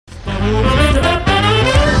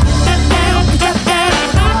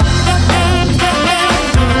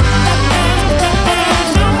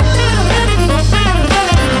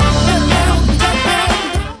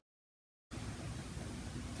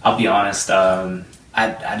I'll be honest, I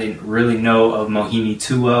didn't really know of Mohini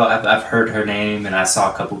too well. I've heard her name and I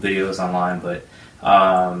saw a couple videos online, but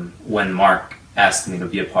when Mark asked me to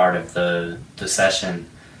be a part of the session,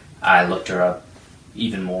 I looked her up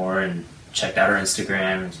even more and checked out her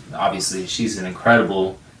Instagram. Obviously, she's an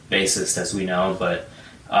incredible bassist, as we know, but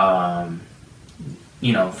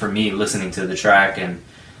you know, for me, listening to the track and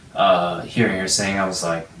hearing her sing, I was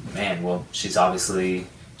like, man, well, she's obviously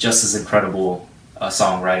just as incredible a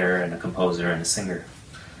songwriter and a composer and a singer.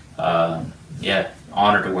 Yeah,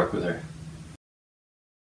 honored to work with her.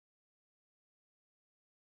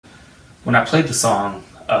 When I played the song,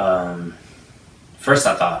 first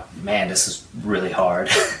I thought, man, this is really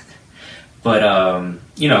hard. But,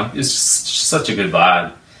 you know, it's just such a good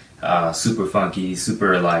vibe. Super funky,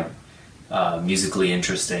 super, like, musically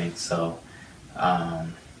interesting. So, yeah,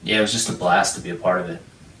 it was just a blast to be a part of it.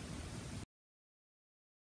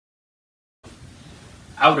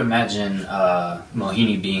 I would imagine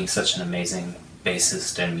Mohini being such an amazing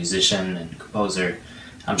bassist and musician and composer.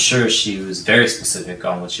 I'm sure she was very specific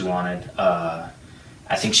on what she wanted.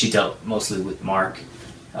 I think she dealt mostly with Mark.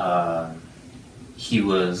 He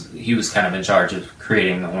was kind of in charge of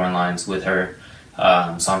creating the horn lines with her.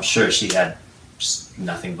 So I'm sure she had just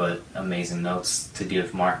nothing but amazing notes to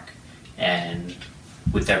give Mark. And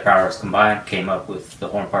with their powers combined, came up with the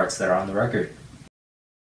horn parts that are on the record.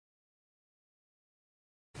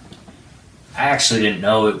 I actually didn't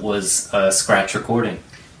know it was a scratch recording.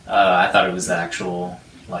 I thought it was the actual,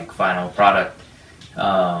 like, final product.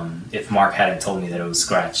 If Mark hadn't told me that it was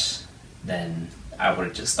scratch, then I would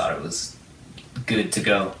have just thought it was good to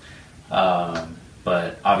go.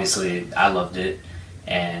 But obviously I loved it,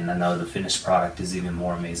 and I know the finished product is even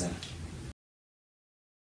more amazing.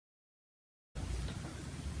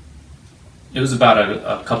 It was about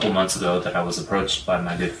a couple months ago that I was approached by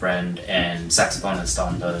my good friend and saxophonist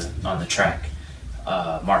on the track,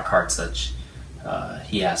 Mark Hartsuch.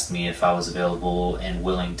 He asked me if I was available and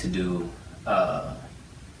willing to do a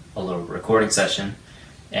little recording session,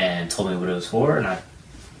 and told me what it was for, and I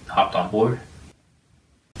hopped on board.